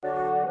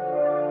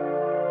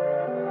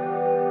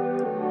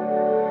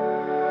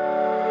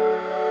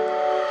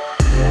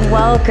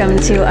Welcome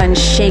to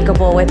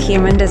Unshakable with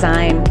Human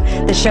Design,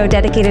 the show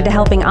dedicated to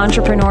helping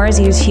entrepreneurs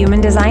use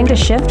human design to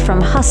shift from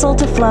hustle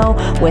to flow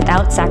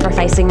without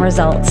sacrificing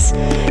results.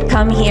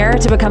 Come here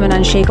to become an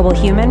unshakable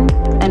human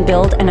and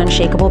build an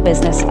unshakable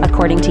business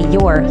according to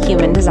your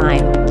human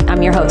design.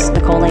 I'm your host,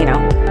 Nicole Laino.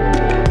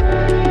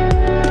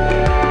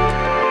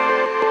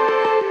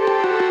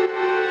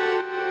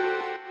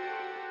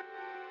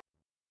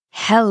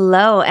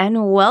 Hello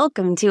and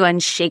welcome to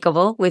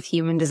Unshakable with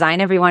Human Design,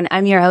 everyone.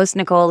 I'm your host,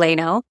 Nicole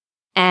Laino,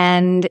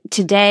 and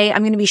today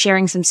I'm going to be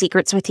sharing some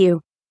secrets with you.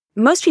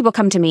 Most people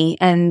come to me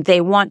and they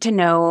want to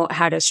know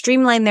how to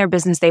streamline their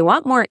business. They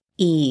want more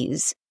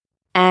ease.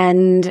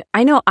 And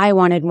I know I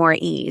wanted more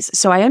ease,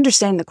 so I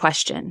understand the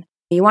question.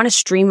 You want to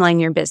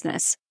streamline your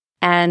business.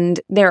 And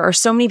there are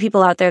so many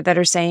people out there that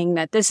are saying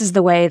that this is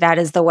the way, that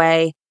is the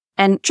way.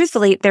 And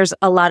truthfully, there's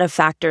a lot of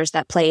factors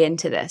that play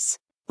into this.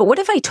 But what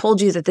if I told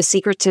you that the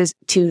secret to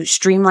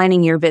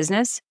streamlining your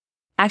business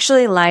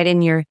actually lied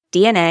in your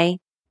DNA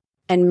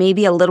and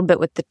maybe a little bit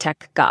with the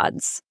tech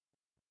gods?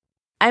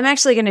 I'm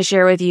actually going to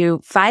share with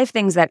you 5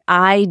 things that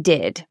I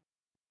did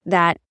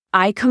that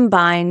I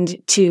combined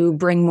to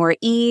bring more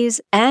ease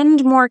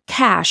and more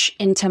cash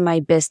into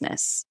my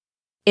business.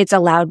 It's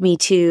allowed me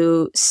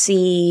to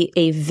see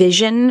a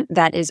vision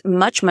that is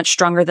much, much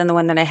stronger than the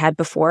one that I had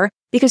before,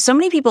 because so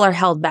many people are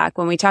held back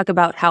when we talk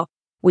about how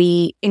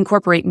we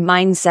incorporate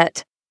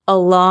mindset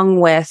along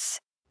with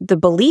the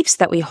beliefs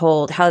that we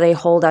hold, how they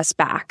hold us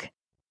back.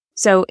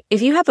 So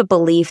if you have a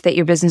belief that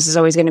your business is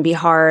always going to be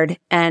hard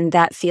and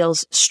that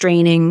feels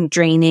straining,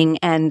 draining,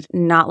 and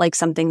not like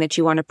something that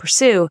you want to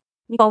pursue,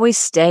 you always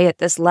stay at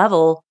this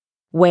level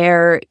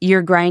where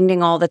you're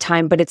grinding all the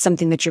time, but it's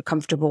something that you're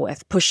comfortable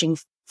with. Pushing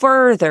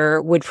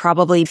further would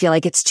probably feel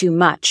like it's too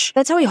much.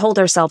 That's how we hold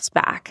ourselves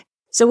back.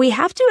 So we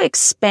have to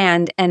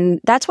expand,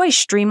 and that's why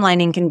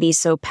streamlining can be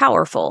so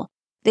powerful.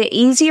 The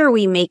easier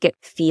we make it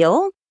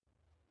feel,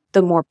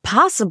 the more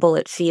possible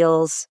it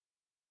feels,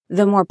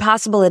 the more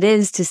possible it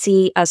is to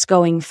see us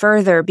going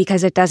further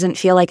because it doesn't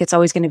feel like it's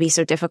always going to be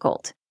so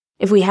difficult.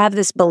 If we have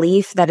this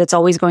belief that it's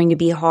always going to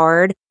be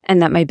hard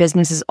and that my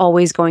business is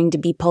always going to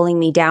be pulling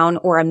me down,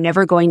 or I'm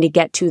never going to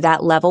get to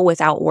that level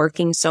without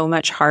working so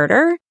much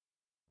harder,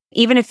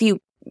 even if you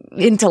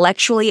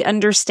intellectually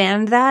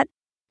understand that,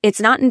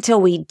 it's not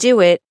until we do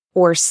it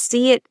or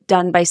see it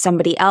done by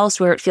somebody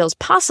else where it feels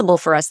possible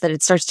for us that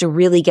it starts to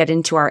really get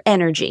into our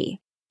energy.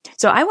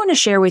 So I want to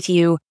share with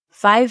you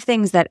 5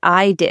 things that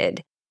I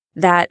did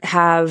that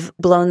have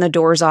blown the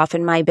doors off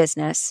in my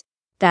business,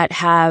 that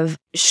have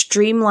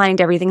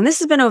streamlined everything. And this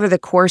has been over the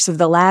course of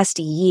the last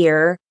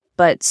year,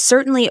 but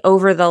certainly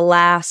over the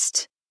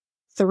last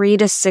 3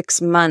 to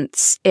 6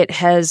 months, it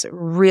has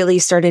really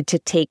started to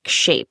take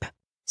shape.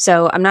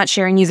 So I'm not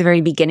sharing you the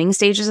very beginning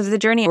stages of the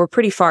journey. We're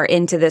pretty far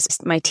into this,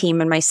 my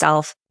team and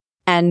myself,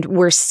 and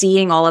we're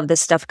seeing all of this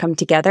stuff come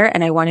together,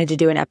 and I wanted to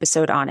do an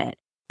episode on it.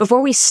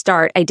 Before we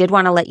start, I did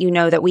want to let you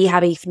know that we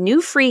have a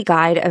new free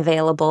guide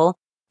available.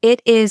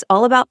 It is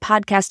all about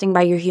podcasting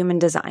by your human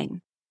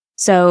design.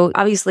 So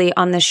obviously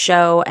on this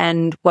show,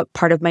 and what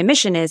part of my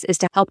mission is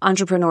to help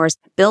entrepreneurs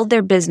build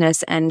their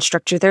business and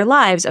structure their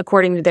lives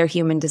according to their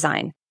human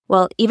design.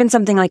 Well, even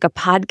something like a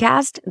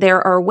podcast,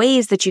 there are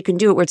ways that you can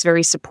do it where it's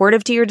very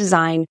supportive to your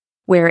design,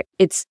 where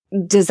it's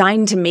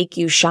designed to make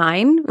you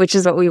shine, which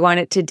is what we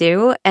want it to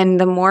do. And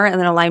the more in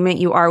alignment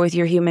you are with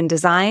your human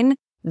design,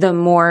 the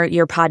more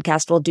your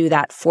podcast will do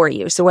that for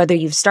you. So whether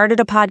you've started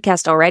a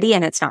podcast already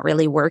and it's not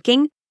really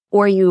working,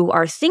 or you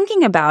are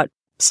thinking about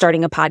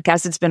starting a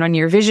podcast, it's been on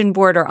your vision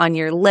board or on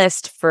your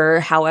list for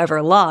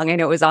however long. I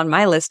know it was on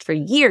my list for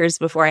years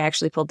before I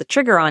actually pulled the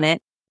trigger on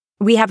it.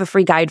 We have a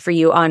free guide for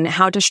you on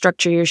how to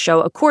structure your show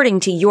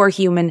according to your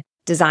human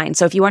design.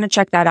 So if you want to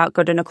check that out,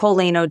 go to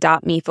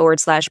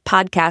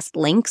NicoleLaino.me/podcast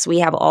links. We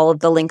have all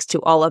of the links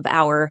to all of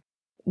our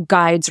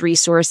guides,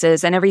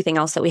 resources, and everything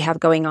else that we have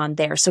going on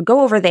there. So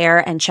go over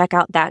there and check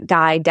out that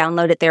guide,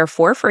 download it there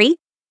for free,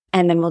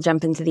 and then we'll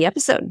jump into the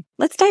episode.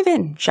 Let's dive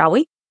in, shall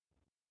we?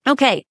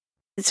 Okay.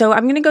 So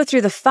I'm going to go through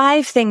the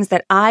 5 things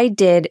that I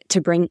did to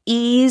bring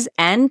ease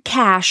and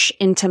cash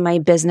into my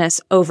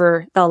business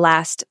over the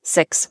last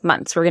 6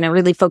 months. We're going to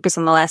really focus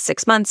on the last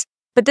 6 months,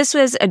 but this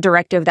was a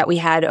directive that we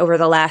had over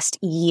the last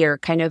year,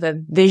 kind of a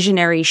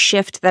visionary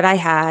shift that I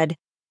had.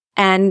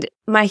 And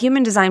my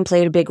human design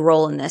played a big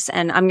role in this.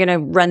 And I'm going to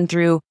run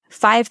through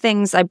 5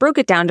 things. I broke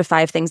it down to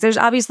 5 things. There's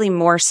obviously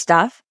more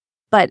stuff,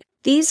 but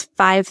these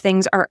 5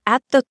 things are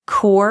at the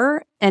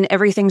core and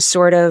everything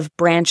sort of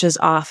branches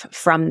off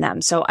from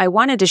them. So I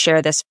wanted to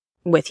share this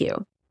with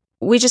you.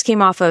 We just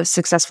came off a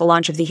successful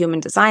launch of the Human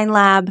Design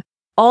Lab.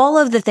 All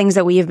of the things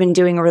that we have been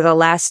doing over the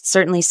last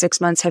certainly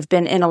 6 months have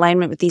been in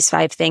alignment with these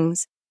 5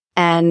 things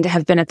and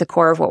have been at the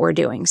core of what we're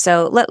doing.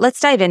 So let's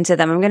dive into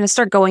them. I'm going to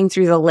start going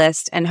through the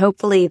list, and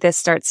hopefully this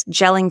starts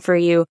gelling for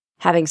you,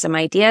 having some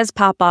ideas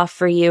pop off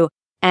for you,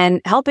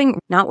 and helping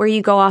not where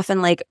you go off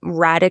in like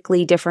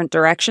radically different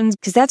directions,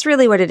 because that's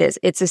really what it is.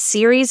 It's a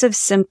series of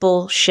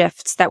simple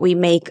shifts that we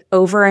make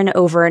over and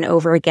over and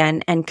over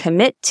again and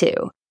commit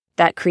to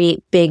that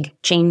create big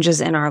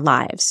changes in our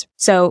lives.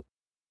 So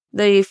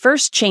The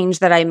first change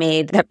that I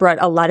made that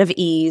brought a lot of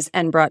ease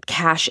and brought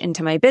cash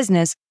into my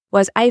business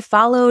was I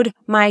followed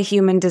my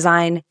human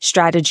design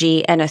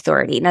strategy and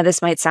authority. Now,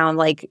 this might sound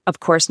like,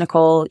 of course,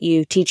 Nicole,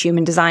 you teach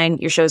human design.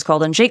 Your show is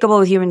called Unshakable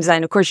with Human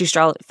Design. Of course, you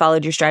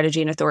followed your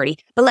strategy and authority.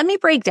 But let me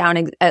break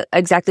down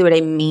exactly what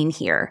I mean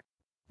here.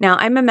 Now,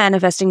 I'm a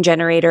manifesting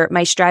generator.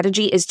 My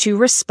strategy is to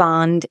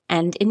respond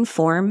and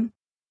inform.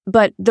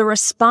 But the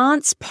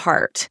response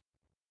part,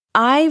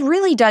 I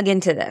really dug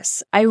into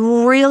this. I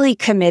really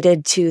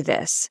committed to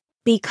this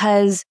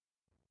because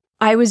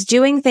I was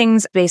doing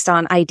things based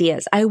on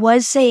ideas. I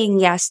was saying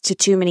yes to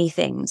too many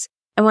things.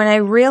 And when I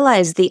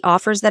realized the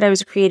offers that I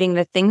was creating,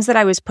 the things that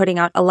I was putting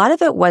out, a lot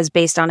of it was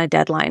based on a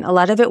deadline. A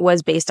lot of it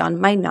was based on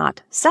my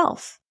not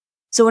self.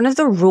 So one of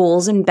the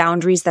rules and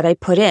boundaries that I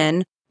put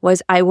in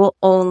was I will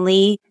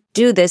only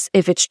do this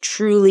if it's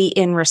truly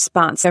in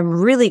response. I'm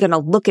really going to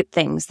look at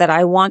things that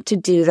I want to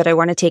do, that I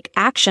want to take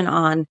action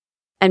on,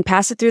 and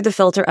pass it through the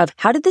filter of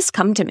how did this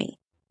come to me?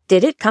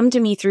 Did it come to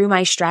me through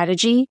my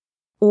strategy?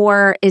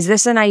 Or is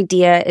this an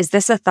idea? Is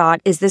this a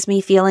thought? Is this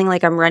me feeling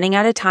like I'm running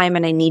out of time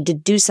and I need to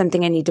do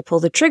something? I need to pull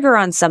the trigger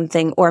on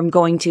something, or I'm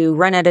going to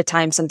run out of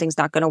time. Something's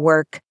not going to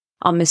work.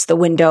 I'll miss the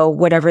window,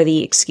 whatever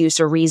the excuse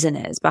or reason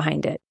is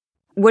behind it.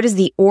 What is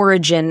the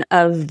origin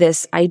of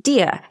this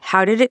idea?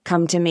 How did it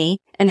come to me?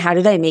 And how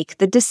did I make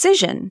the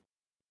decision?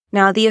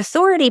 Now, the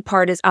authority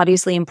part is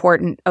obviously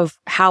important of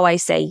how I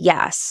say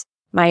yes.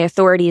 My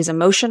authority is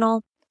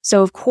emotional.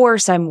 So of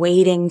course, I'm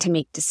waiting to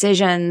make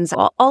decisions.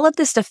 All of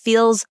this stuff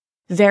feels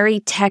very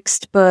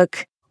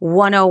textbook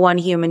 101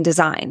 human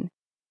design.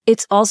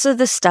 It's also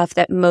the stuff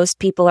that most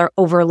people are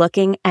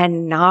overlooking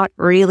and not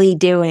really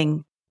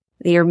doing.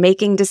 You're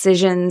making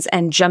decisions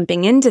and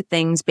jumping into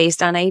things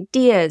based on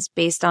ideas,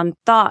 based on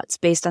thoughts,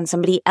 based on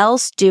somebody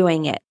else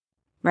doing it,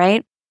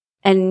 right?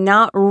 And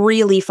not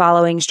really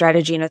following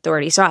strategy and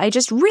authority. So I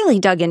just really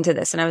dug into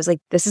this and I was like,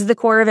 this is the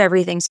core of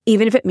everything,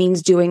 even if it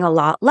means doing a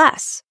lot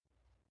less.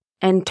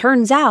 And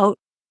turns out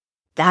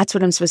that's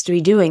what I'm supposed to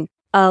be doing,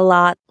 a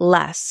lot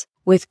less,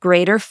 with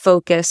greater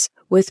focus,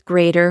 with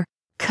greater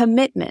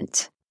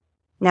commitment.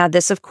 Now,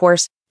 this, of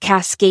course,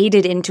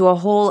 cascaded into a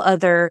whole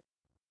other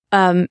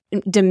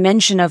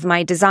dimension of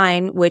my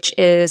design, which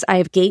is I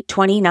have gate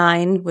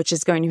 29, which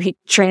is going to be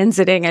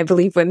transiting, I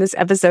believe, when this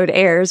episode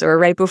airs or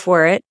right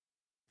before it.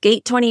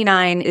 Gate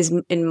 29 is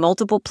in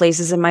multiple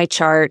places in my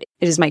chart.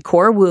 It is my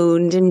core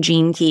wound in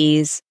Gene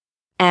Keys,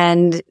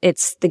 and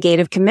it's the gate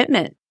of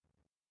commitment.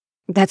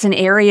 That's an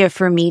area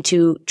for me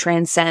to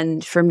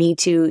transcend, for me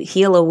to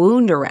heal a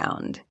wound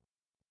around.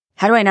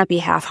 How do I not be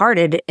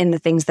half-hearted in the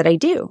things that I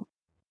do?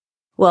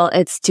 Well,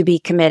 it's to be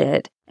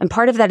committed. And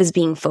part of that is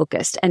being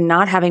focused and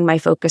not having my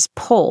focus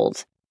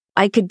pulled.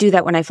 I could do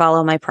that when I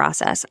follow my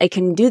process. I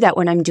can do that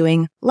when I'm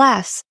doing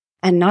less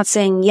and not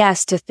saying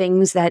yes to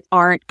things that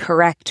aren't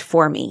correct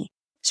for me.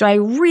 So I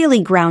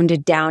really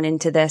grounded down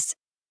into this.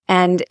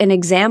 And an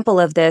example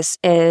of this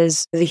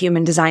is the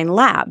Human Design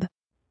Lab.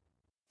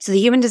 So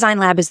the Human Design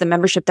Lab is the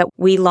membership that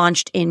we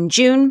launched in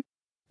June.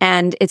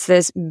 And it's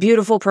this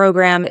beautiful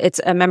program. It's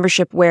a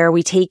membership where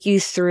we take you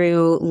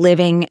through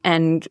living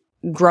and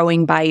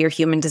growing by your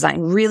human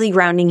design, really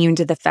grounding you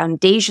into the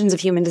foundations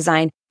of human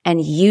design and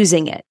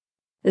using it.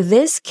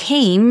 This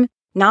came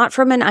not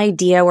from an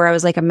idea where I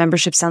was like, a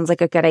membership sounds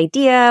like a good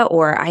idea,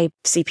 or I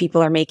see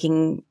people are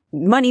making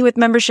money with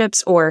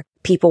memberships, or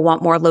people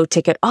want more low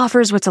ticket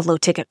offers. What's a low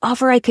ticket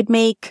offer I could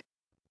make?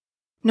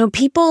 No,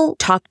 people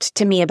talked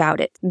to me about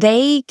it.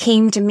 They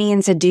came to me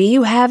and said, do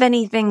you have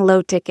anything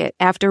low ticket?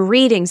 After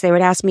readings, they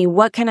would ask me,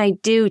 what can I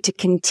do to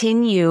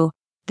continue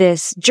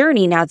this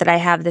journey now that I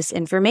have this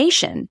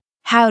information?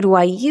 How do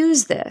I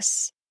use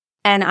this?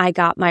 And I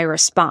got my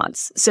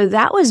response. So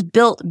that was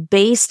built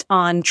based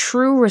on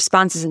true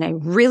responses. And I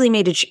really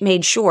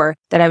made sure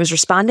that I was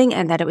responding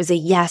and that it was a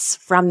yes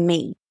from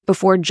me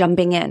before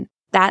jumping in.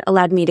 That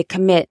allowed me to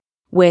commit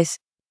with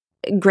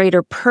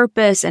greater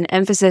purpose and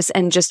emphasis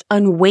and just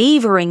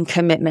unwavering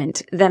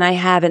commitment than I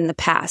have in the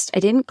past. I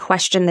didn't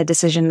question the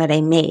decision that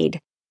I made.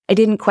 I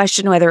didn't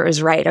question whether it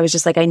was right. I was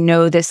just like, I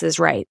know this is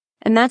right.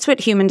 And that's what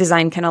human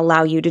design can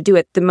allow you to do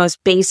at the most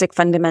basic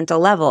fundamental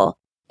level,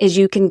 is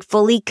you can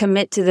fully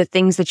commit to the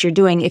things that you're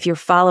doing if you're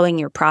following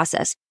your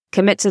process.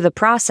 Commit to the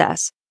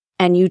process,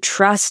 and you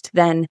trust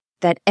then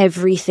that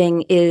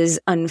everything is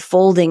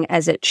unfolding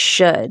as it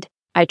should.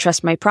 I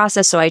trust my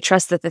process, so I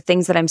trust that the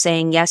things that I'm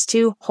saying yes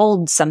to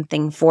hold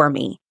something for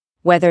me.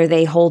 Whether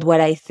they hold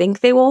what I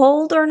think they will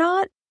hold or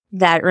not,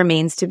 that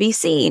remains to be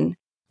seen.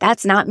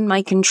 That's not in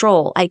my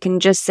control. I can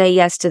just say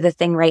yes to the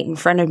thing right in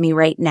front of me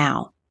right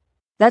now.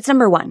 That's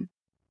number one.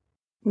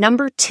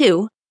 Number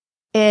two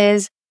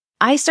is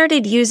I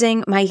started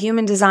using my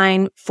human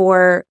design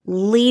for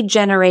lead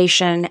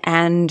generation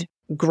and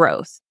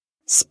growth.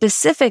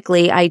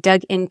 Specifically, I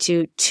dug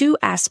into two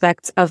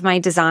aspects of my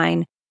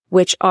design,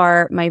 which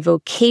are my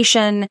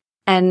vocation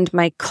and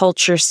my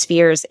culture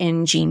spheres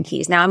in Gene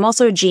Keys. Now, I'm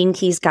also a Gene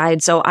Keys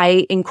guide, so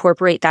I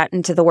incorporate that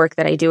into the work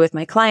that I do with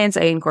my clients.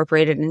 I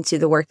incorporate it into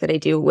the work that I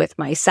do with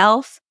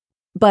myself.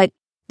 But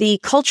The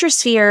culture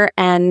sphere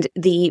and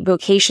the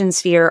vocation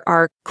sphere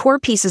are core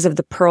pieces of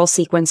the Pearl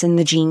sequence in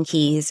the Gene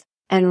Keys.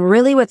 And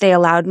really what they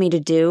allowed me to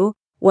do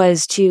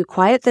was to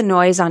quiet the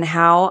noise on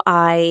how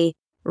I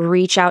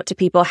reach out to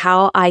people,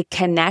 how I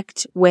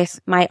connect with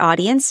my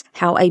audience,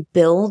 how I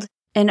build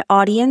an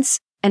audience,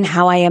 and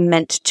how I am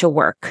meant to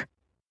work.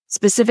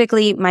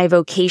 Specifically, my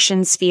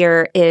vocation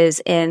sphere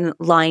is in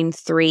line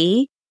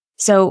 3.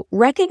 So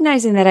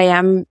recognizing that I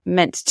am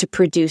meant to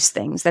produce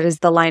things, that is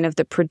the line of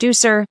the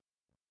producer,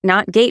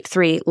 not gate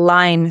 3,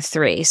 line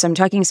 3. So I'm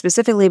talking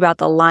specifically about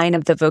the line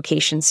of the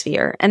vocation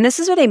sphere. And this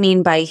is what I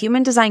mean by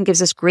human design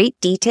gives us great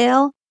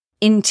detail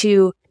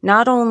into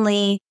not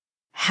only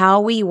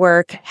how we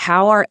work,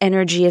 how our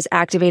energy is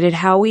activated,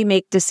 how we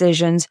make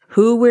decisions,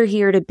 who we're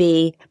here to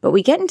be, but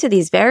we get into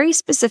these very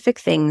specific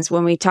things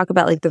when we talk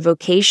about like the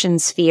vocation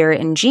sphere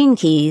and Gene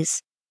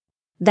Keys.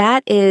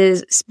 That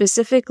is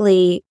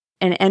specifically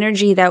an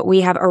energy that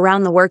we have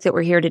around the work that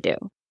we're here to do.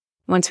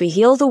 Once we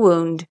heal the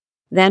wound,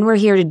 then we're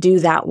here to do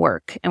that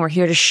work and we're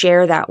here to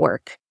share that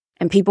work,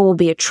 and people will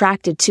be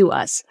attracted to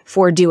us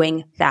for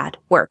doing that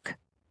work.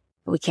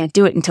 We can't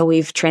do it until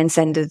we've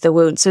transcended the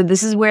wound. So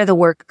this is where the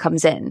work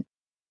comes in.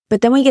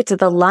 But then we get to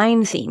the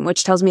line theme,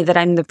 which tells me that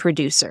I'm the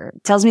producer.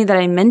 It tells me that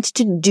I'm meant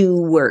to do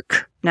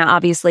work. Now,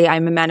 obviously,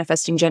 I'm a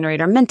manifesting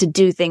generator. I'm meant to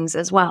do things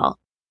as well.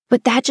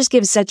 But that just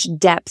gives such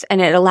depth,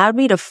 and it allowed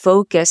me to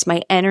focus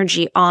my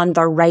energy on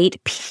the right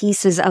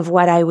pieces of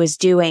what I was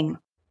doing,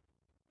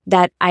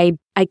 that I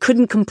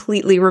couldn't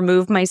completely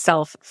remove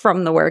myself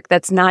from the work.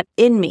 That's not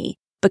in me,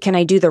 but can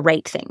I do the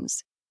right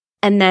things?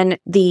 And then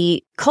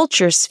the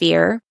culture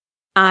sphere,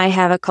 I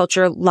have a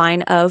culture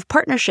line of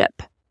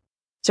partnership.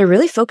 So I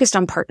really focused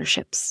on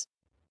partnerships.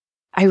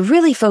 I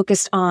really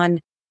focused on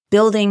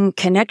building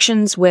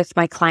connections with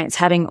my clients,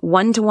 having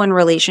one-to-one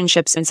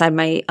relationships inside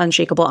my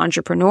Unshakable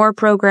Entrepreneur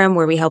program,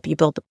 where we help you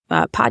build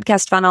a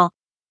podcast funnel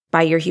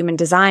by your human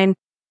design.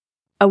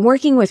 I'm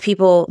working with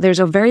people. There's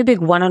a very big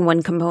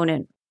one-on-one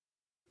component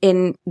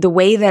in the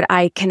way that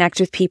I connect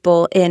with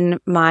people in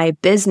my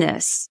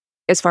business.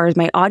 As far as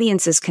my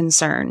audience is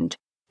concerned,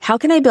 how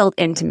can I build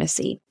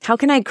intimacy? How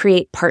can I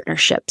create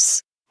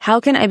partnerships? How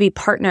can I be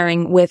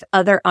partnering with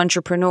other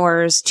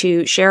entrepreneurs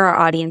to share our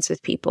audience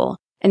with people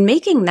and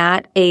making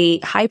that a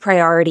high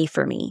priority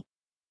for me?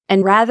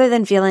 And rather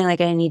than feeling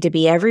like I need to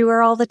be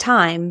everywhere all the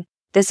time,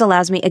 this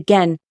allows me,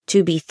 again,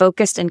 to be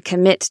focused and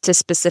commit to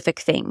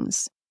specific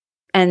things.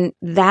 And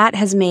that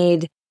has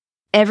made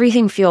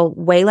everything feel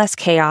way less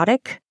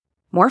chaotic,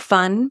 more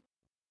fun.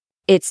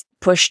 It's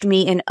pushed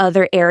me in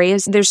other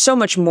areas. There's so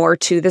much more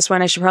to this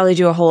one. I should probably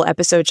do a whole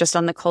episode just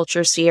on the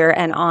culture sphere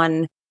and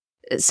on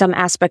some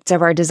aspects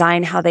of our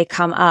design, how they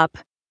come up.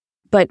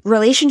 But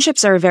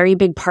relationships are a very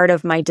big part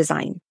of my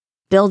design,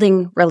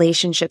 building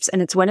relationships.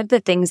 And it's one of the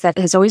things that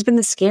has always been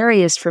the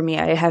scariest for me.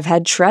 I have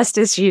had trust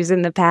issues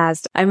in the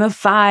past. I'm a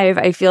 5.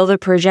 I feel the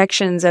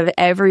projections of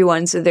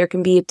everyone. So there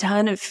can be a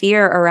ton of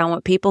fear around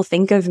what people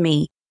think of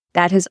me.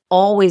 That has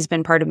always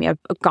been part of me. I've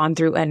gone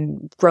through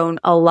and grown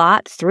a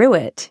lot through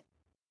it,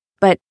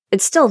 but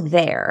it's still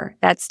there.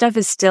 That stuff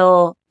is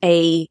still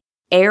a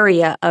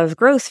area of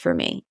growth for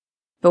me.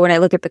 But when I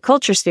look at the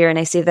culture sphere and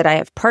I see that I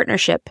have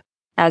partnership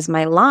as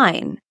my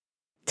line,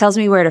 it tells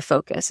me where to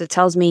focus. It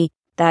tells me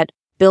that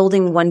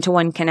building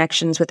one-to-one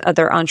connections with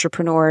other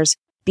entrepreneurs,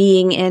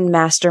 being in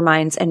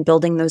masterminds and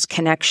building those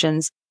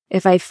connections,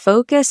 if I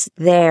focus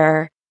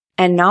there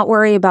and not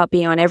worry about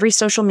being on every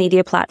social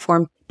media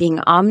platform, being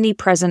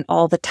omnipresent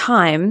all the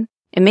time,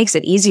 it makes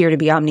it easier to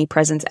be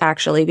omnipresent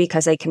actually,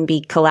 because I can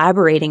be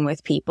collaborating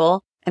with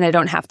people and I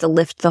don't have to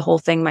lift the whole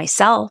thing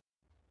myself.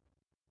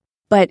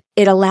 But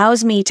it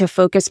allows me to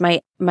focus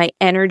my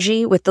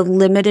energy with the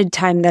limited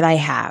time that I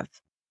have,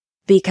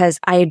 because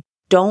I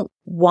don't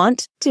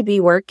want to be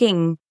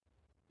working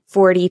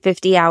 40,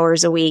 50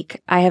 hours a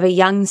week. I have a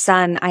young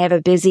son. I have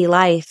a busy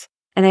life,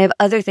 and I have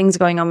other things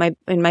going on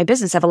in my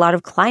business. I have a lot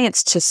of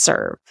clients to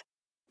serve.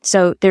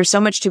 So there's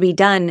so much to be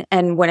done.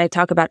 And when I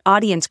talk about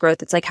audience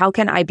growth, it's like, how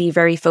can I be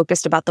very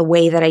focused about the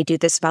way that I do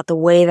this, about the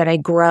way that I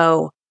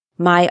grow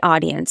my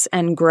audience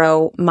and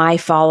grow my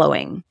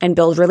following and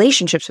build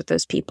relationships with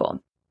those people?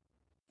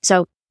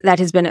 So that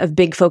has been a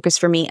big focus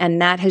for me,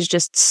 and that has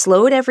just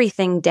slowed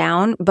everything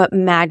down, but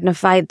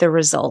magnified the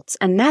results.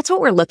 And that's what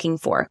we're looking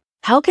for.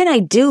 How can I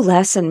do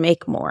less and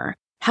make more?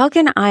 How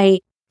can I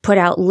put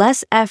out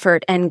less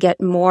effort and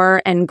get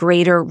more and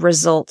greater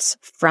results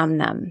from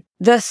them?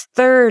 The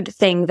third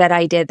thing that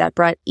I did that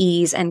brought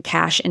ease and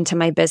cash into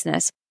my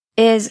business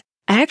is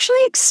I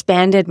actually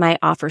expanded my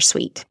offer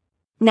suite.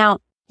 Now,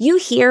 you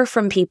hear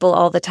from people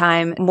all the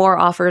time, more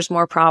offers,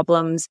 more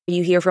problems.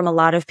 You hear from a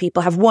lot of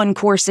people have one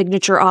core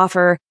signature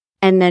offer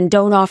and then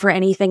don't offer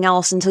anything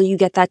else until you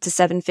get that to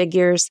 7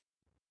 figures.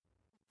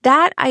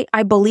 That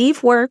I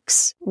believe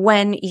works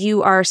when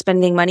you are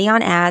spending money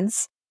on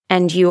ads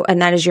and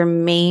that is your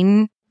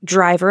main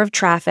driver of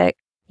traffic.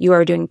 You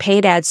are doing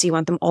paid ads, so you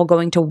want them all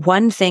going to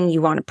one thing.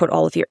 You want to put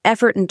all of your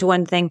effort into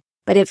one thing.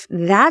 But if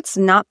that's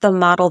not the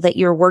model that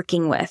you're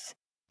working with,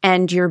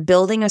 and you're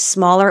building a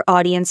smaller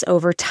audience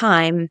over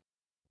time,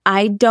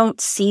 I don't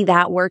see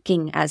that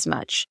working as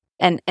much.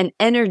 And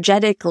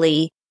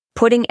energetically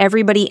putting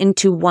everybody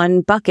into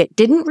one bucket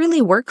didn't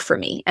really work for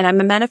me. And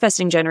I'm a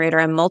manifesting generator.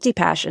 I'm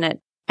multi-passionate.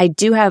 I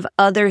do have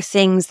other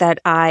things that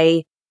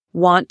I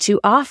want to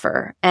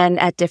offer and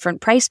at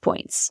different price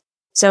points.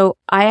 So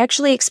I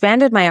actually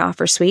expanded my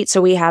offer suite.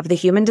 So we have the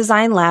Human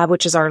Design Lab,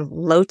 which is our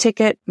low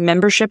ticket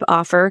membership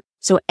offer.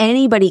 So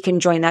anybody can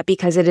join that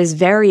because it is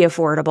very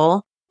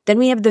affordable. Then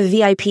we have the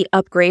VIP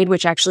upgrade,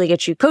 which actually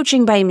gets you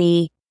coaching by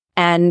me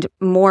and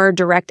more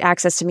direct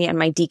access to me and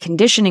my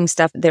deconditioning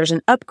stuff. There's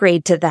an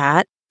upgrade to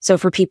that. So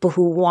for people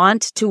who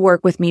want to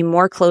work with me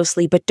more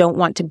closely, but don't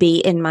want to be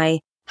in my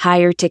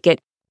higher ticket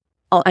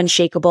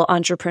Unshakable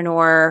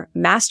Entrepreneur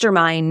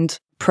Mastermind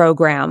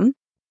program,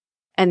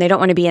 and they don't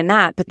want to be in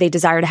that, but they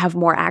desire to have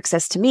more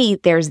access to me,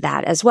 there's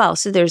that as well.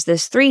 So there's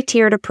this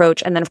 3-tiered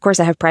approach. And then of course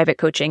I have private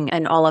coaching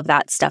and all of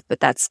that stuff, but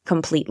that's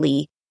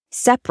completely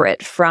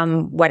separate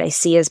from what I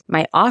see as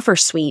my offer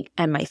suite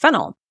and my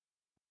funnel.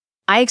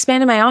 I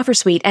expanded my offer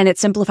suite and it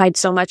simplified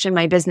so much in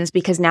my business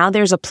because now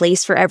there's a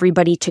place for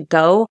everybody to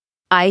go.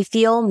 I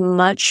feel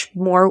much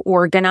more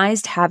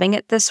organized having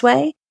it this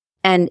way.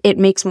 And it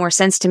makes more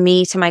sense to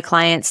me, to my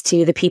clients,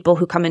 to the people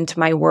who come into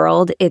my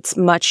world. It's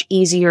much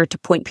easier to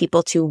point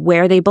people to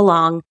where they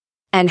belong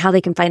and how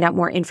they can find out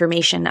more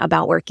information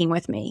about working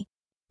with me.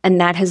 And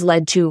that has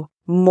led to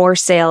more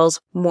sales,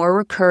 more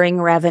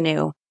recurring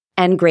revenue,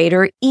 and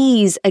greater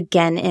ease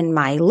again in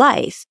my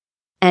life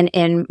and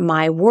in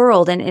my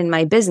world and in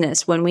my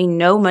business. When we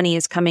know money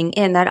is coming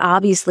in, that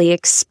obviously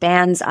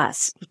expands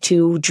us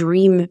to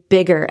dream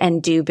bigger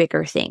and do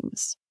bigger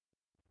things.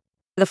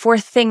 The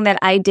fourth thing that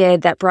I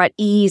did that brought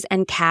ease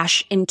and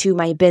cash into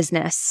my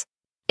business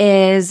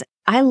is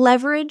I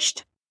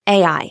leveraged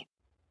AI.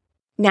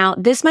 Now,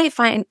 this might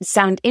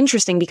sound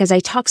interesting because I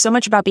talk so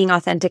much about being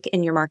authentic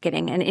in your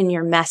marketing and in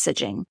your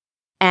messaging.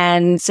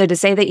 And so to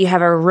say that you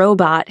have a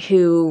robot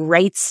who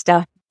writes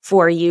stuff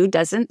for you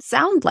doesn't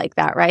sound like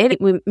that, right?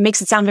 It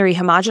makes it sound very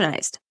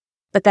homogenized,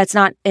 but that's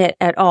not it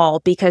at all,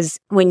 because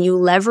when you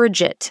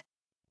leverage it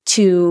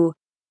to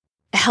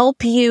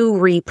help you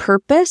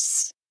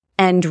repurpose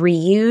and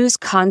reuse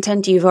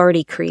content you've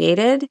already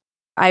created,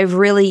 I've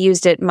really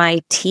used it. My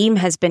team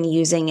has been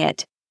using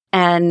it,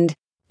 and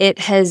it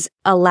has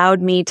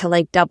allowed me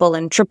to double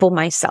and triple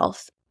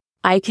myself.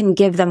 I can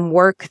give them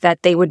work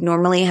that they would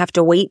normally have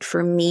to wait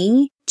for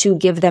me to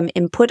give them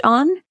input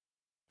on.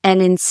 And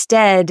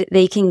instead,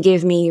 they can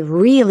give me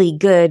really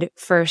good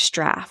first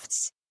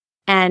drafts.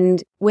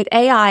 And with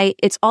AI,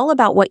 it's all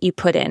about what you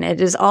put in. It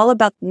is all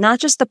about not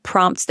just the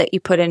prompts that you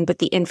put in, but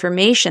the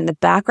information, the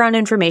background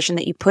information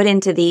that you put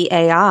into the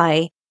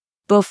AI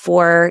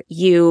before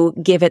you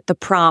give it the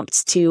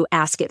prompts to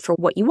ask it for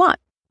what you want,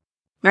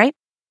 right?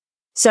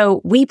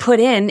 So we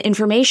put in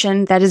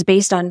information that is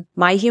based on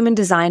my human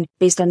design,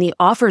 based on the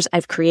offers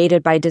I've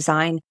created by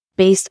design,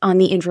 based on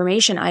the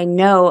information I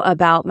know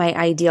about my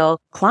ideal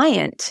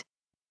client.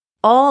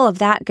 All of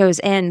that goes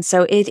in.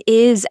 So it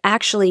is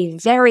actually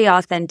very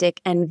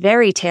authentic and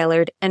very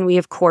tailored. And we,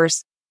 of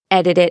course,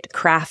 edit it,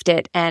 craft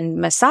it, and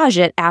massage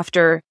it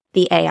after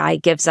the AI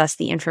gives us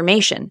the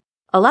information.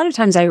 A lot of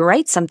times I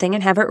write something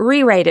and have it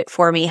rewrite it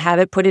for me, have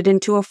it put it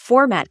into a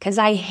format, because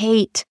I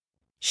hate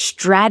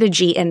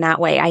strategy in that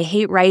way. I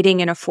hate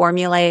writing in a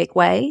formulaic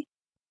way.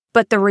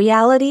 But the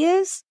reality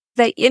is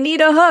that you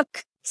need a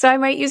hook. So I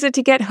might use it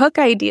to get hook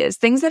ideas.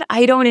 Things that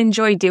I don't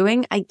enjoy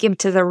doing, I give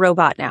to the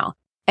robot now.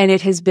 And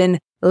it has been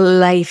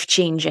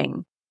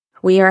life-changing.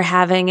 We are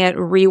having it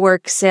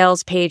rework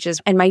sales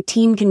pages, and my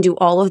team can do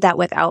all of that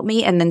without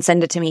me and then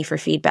send it to me for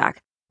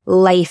feedback.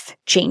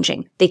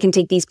 Life-changing. They can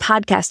take these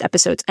podcast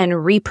episodes and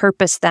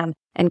repurpose them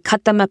and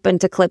cut them up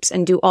into clips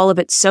and do all of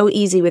it so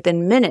easy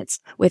within minutes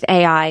with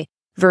AI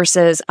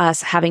versus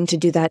us having to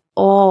do that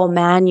all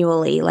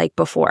manually like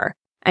before.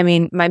 I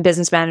mean, my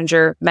business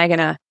manager,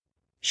 Meghana,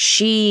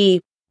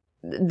 she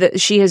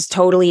has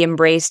totally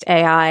embraced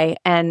AI,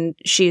 and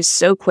she's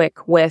so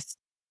quick with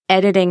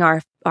editing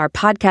our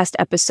podcast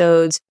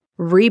episodes,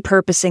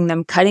 repurposing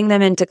them, cutting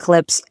them into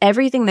clips.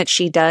 Everything that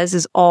she does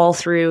is all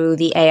through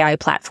the AI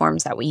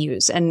platforms that we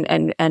use and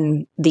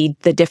the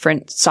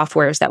different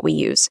softwares that we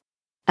use.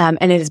 And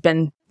it has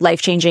been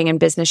life-changing and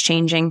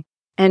business-changing.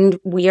 And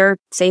we are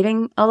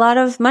saving a lot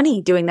of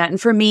money doing that.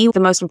 And for me, the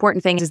most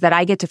important thing is that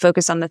I get to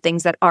focus on the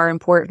things that are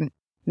important.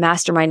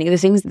 Masterminding, the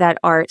things that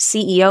are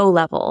CEO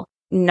level,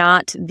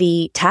 not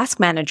the task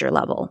manager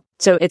level.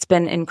 So it's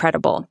been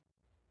incredible.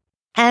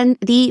 And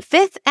the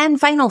fifth and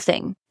final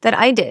thing that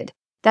I did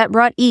that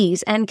brought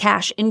ease and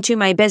cash into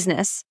my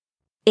business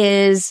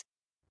is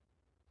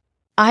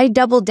I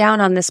doubled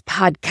down on this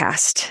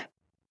podcast.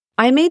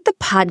 I made the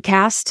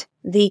podcast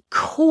the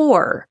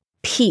core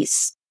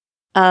piece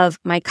of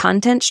my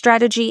content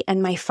strategy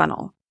and my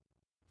funnel.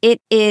 It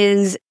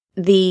is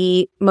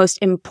the most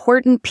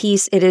important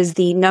piece. It is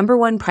the number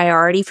one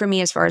priority for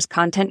me as far as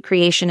content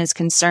creation is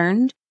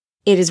concerned.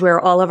 It is where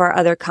all of our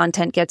other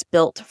content gets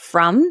built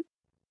from.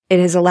 It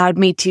has allowed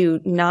me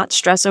to not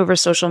stress over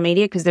social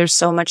media because there's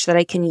so much that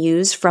I can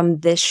use from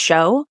this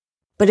show,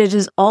 but it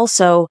has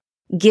also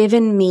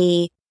given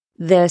me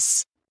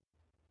this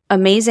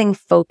amazing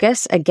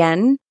focus.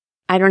 Again,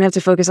 I don't have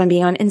to focus on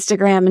being on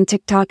Instagram and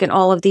TikTok and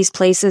all of these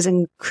places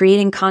and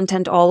creating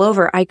content all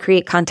over. I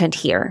create content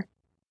here.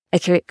 I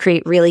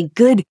create really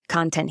good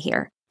content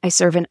here. I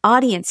serve an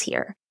audience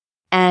here.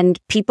 And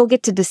people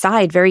get to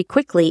decide very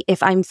quickly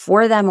if I'm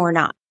for them or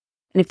not.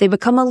 And if they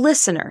become a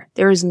listener,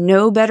 there is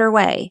no better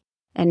way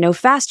and no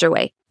faster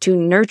way to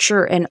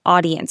nurture an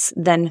audience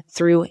than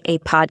through a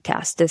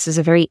podcast. This is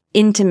a very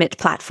intimate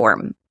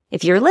platform.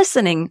 If you're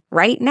listening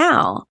right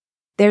now,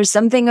 there's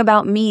something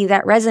about me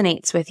that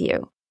resonates with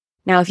you.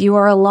 Now, if you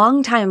are a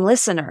longtime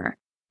listener,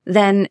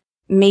 then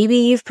maybe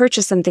you've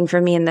purchased something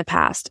from me in the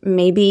past.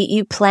 Maybe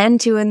you plan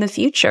to in the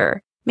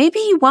future. Maybe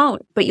you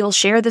won't, but you'll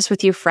share this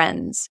with your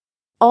friends.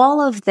 All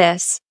of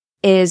this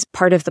is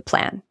part of the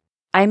plan.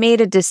 I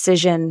made a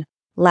decision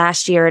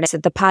last year and I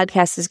said the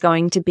podcast is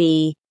going to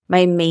be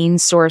my main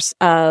source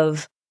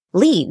of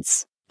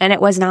leads. And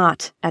it was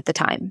not at the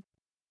time.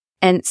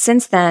 And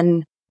since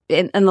then,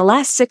 in the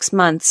last 6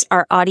 months,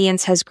 our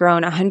audience has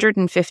grown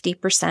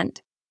 150%.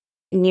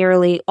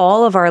 Nearly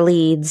all of our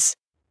leads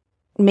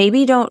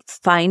maybe don't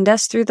find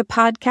us through the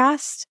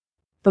podcast,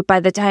 but by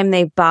the time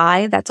they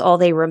buy, that's all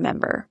they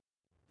remember.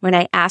 When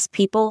I ask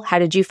people, how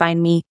did you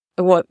find me?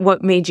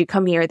 What made you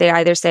come here? They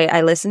either say,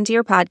 I listened to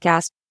your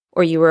podcast,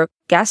 or you were a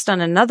guest on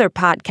another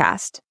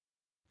podcast.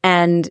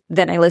 And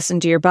then I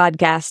listened to your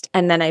podcast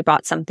and then I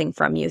bought something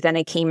from you. Then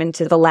I came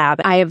into the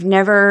lab. I have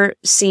never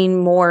seen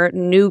more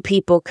new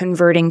people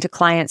converting to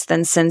clients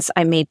than since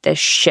I made this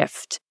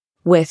shift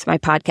with my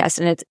podcast.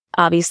 And it's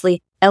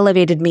obviously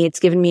elevated me. It's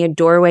given me a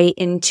doorway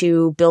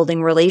into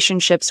building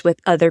relationships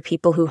with other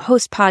people who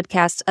host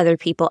podcasts, other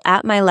people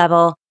at my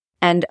level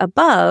and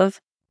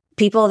above,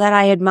 people that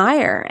I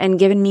admire, and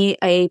given me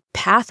a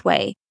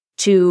pathway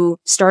to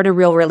start a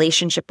real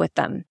relationship with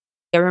them.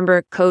 I remember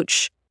a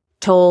coach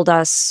told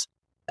us,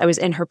 I was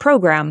in her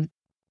program,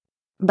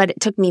 but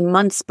it took me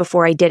months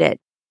before I did it.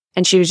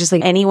 And she was just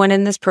like, anyone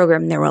in this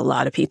program, there were a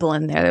lot of people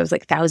in there. There was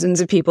like thousands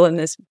of people in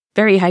this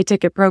very high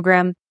ticket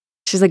program.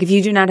 She's like, if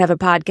you do not have a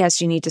podcast,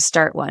 you need to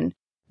start one.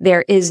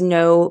 There is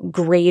no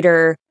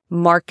greater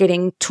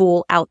marketing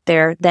tool out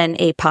there than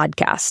a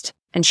podcast.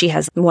 And she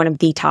has one of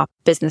the top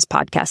business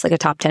podcasts, like a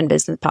top 10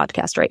 business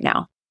podcast right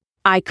now.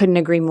 I couldn't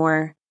agree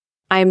more.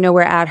 I am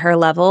nowhere at her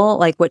level.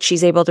 Like what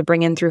she's able to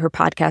bring in through her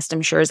podcast,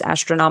 I'm sure is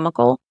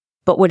astronomical.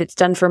 But what it's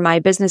done for my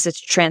business,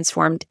 it's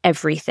transformed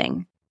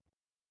everything.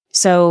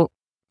 So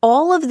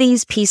all of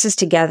these pieces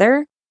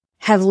together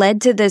have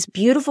led to this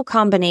beautiful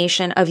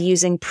combination of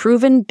using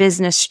proven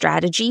business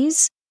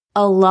strategies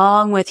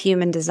along with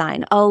human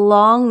design,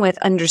 along with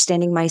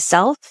understanding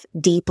myself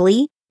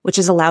deeply, which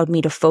has allowed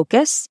me to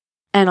focus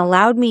and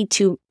allowed me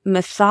to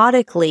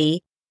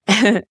methodically,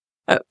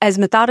 as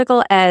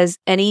methodical as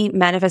any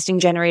manifesting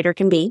generator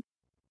can be,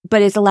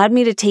 but it's allowed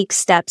me to take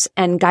steps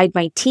and guide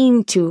my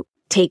team to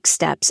take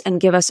steps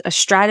and give us a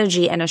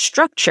strategy and a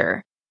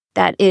structure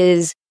that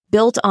is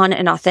built on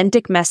an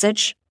authentic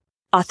message,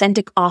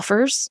 authentic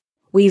offers.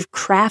 We've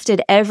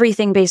crafted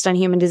everything based on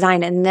human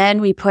design, and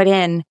then we put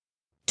in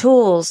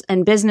tools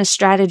and business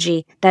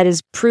strategy that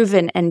is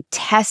proven and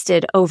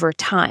tested over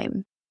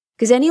time.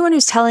 Because anyone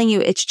who's telling you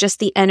it's just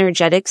the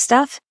energetic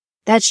stuff,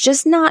 that's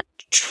just not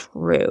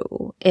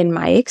true in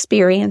my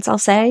experience, I'll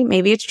say.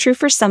 Maybe it's true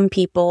for some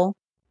people.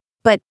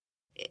 But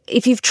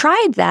if you've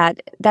tried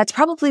that, that's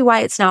probably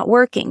why it's not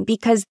working,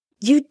 because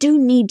you do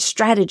need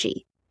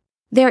strategy.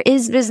 There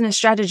is business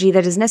strategy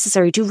that is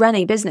necessary to run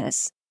a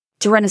business,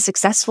 to run a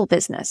successful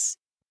business.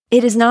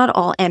 It is not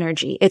all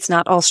energy. It's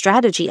not all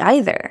strategy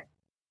either.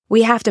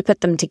 We have to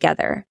put them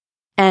together.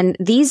 And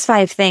these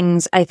 5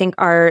 things, I think,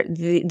 are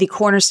the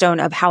cornerstone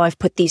of how I've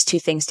put these 2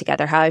 things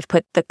together, how I've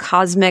put the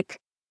cosmic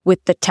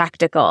with the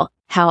tactical,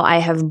 how I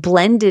have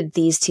blended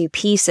these 2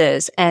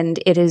 pieces, and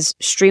it has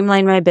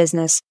streamlined my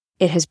business.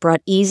 It has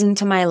brought ease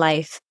into my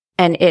life,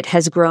 and it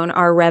has grown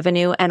our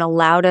revenue and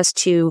allowed us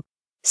to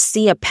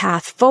see a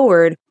path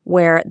forward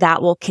where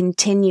that will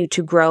continue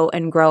to grow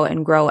and grow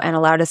and grow, and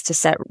allowed us to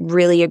set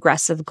really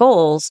aggressive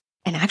goals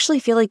and actually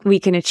feel like we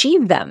can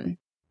achieve them.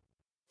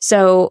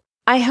 So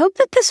I hope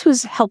that this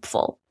was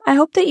helpful. I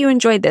hope that you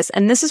enjoyed this.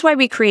 And this is why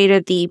we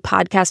created the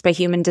Podcast by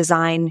Human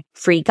Design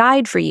free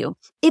guide for you.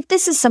 If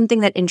this is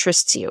something that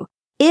interests you,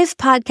 if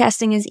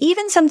podcasting is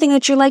even something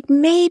that you're like,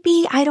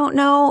 maybe, I don't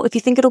know, if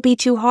you think it'll be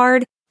too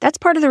hard, that's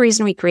part of the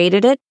reason we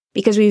created it,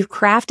 because we've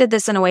crafted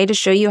this in a way to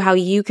show you how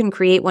you can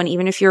create one,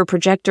 even if you're a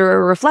projector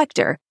or a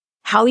reflector,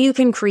 how you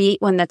can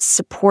create one that's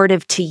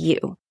supportive to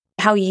you,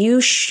 how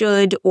you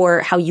should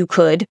or how you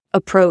could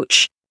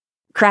approach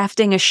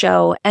crafting a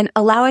show and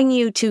allowing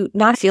you to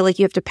not feel like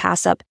you have to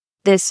pass up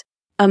this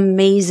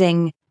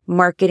amazing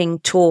marketing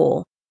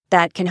tool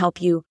that can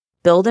help you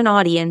build an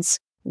audience,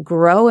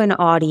 grow an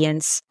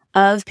audience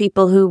of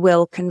people who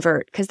will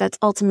convert, because that's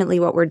ultimately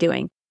what we're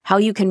doing. How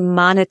you can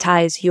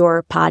monetize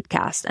your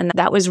podcast. And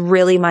that was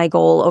really my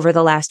goal over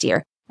the last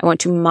year. I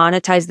want to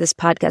monetize this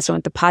podcast. I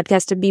want the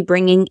podcast to be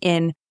bringing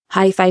in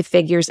high 5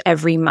 figures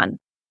every month.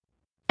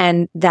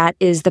 And that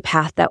is the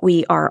path that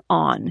we are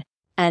on.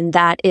 And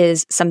that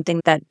is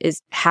something that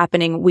is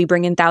happening. We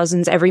bring in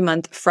thousands every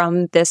month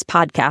from this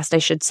podcast, I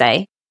should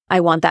say.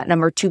 I want that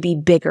number to be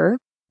bigger.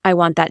 I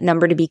want that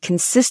number to be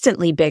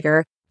consistently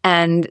bigger.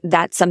 And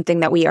that's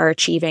something that we are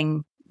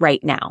achieving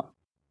right now.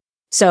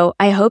 So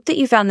I hope that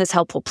you found this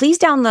helpful. Please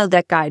download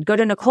that guide. Go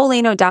to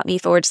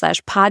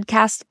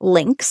NicoleLaino.me/podcast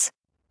links,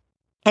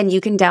 and you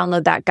can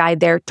download that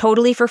guide there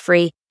totally for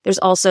free. There's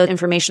also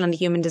information on the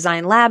Human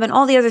Design Lab and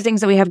all the other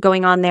things that we have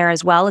going on there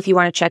as well, if you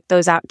want to check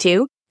those out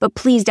too. But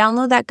please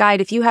download that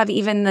guide if you have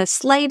even the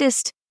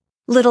slightest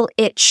little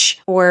itch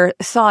or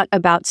thought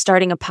about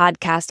starting a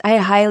podcast. I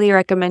highly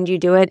recommend you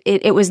do it.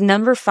 It was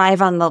number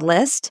 5 on the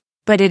list,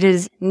 but it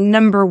is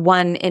number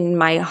 1 in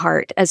my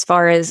heart as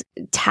far as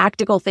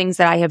tactical things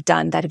that I have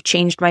done that have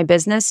changed my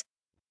business.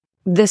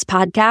 This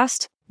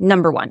podcast,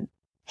 number 1,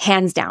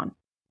 hands down.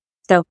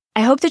 So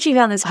I hope that you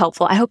found this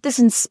helpful. I hope this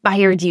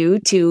inspired you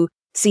to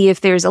see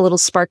if there's a little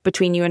spark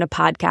between you and a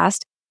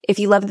podcast. If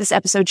you love this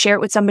episode, share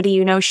it with somebody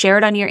you know, share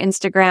it on your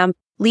Instagram,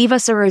 leave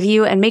us a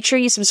review, and make sure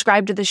you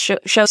subscribe to the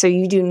show so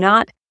you do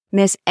not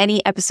miss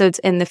any episodes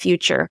in the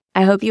future.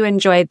 I hope you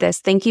enjoyed this.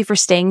 Thank you for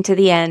staying to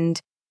the end.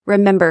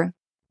 Remember,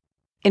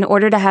 in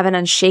order to have an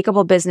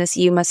unshakable business,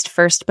 you must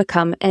first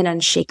become an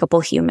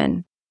unshakable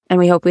human. And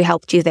we hope we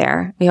helped you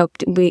there. We hope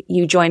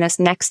you join us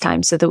next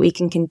time so that we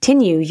can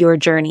continue your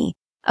journey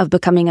of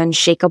becoming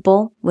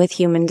unshakable with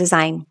human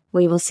design.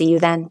 We will see you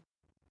then.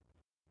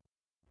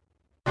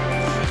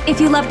 If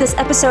you love this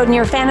episode and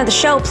you're a fan of the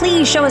show,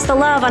 please show us the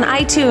love on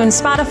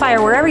iTunes, Spotify,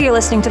 or wherever you're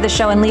listening to the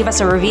show and leave us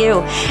a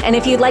review. And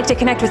if you'd like to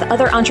connect with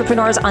other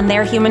entrepreneurs on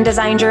their human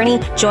design journey,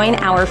 join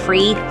our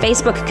free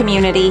Facebook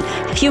community,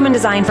 Human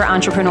Design for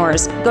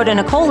Entrepreneurs. Go to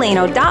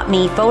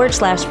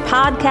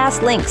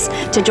NicoleLaino.me/podcast links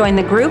to join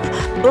the group,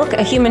 book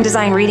a human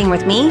design reading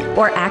with me,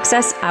 or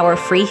access our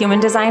free human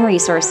design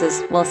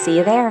resources. We'll see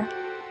you there.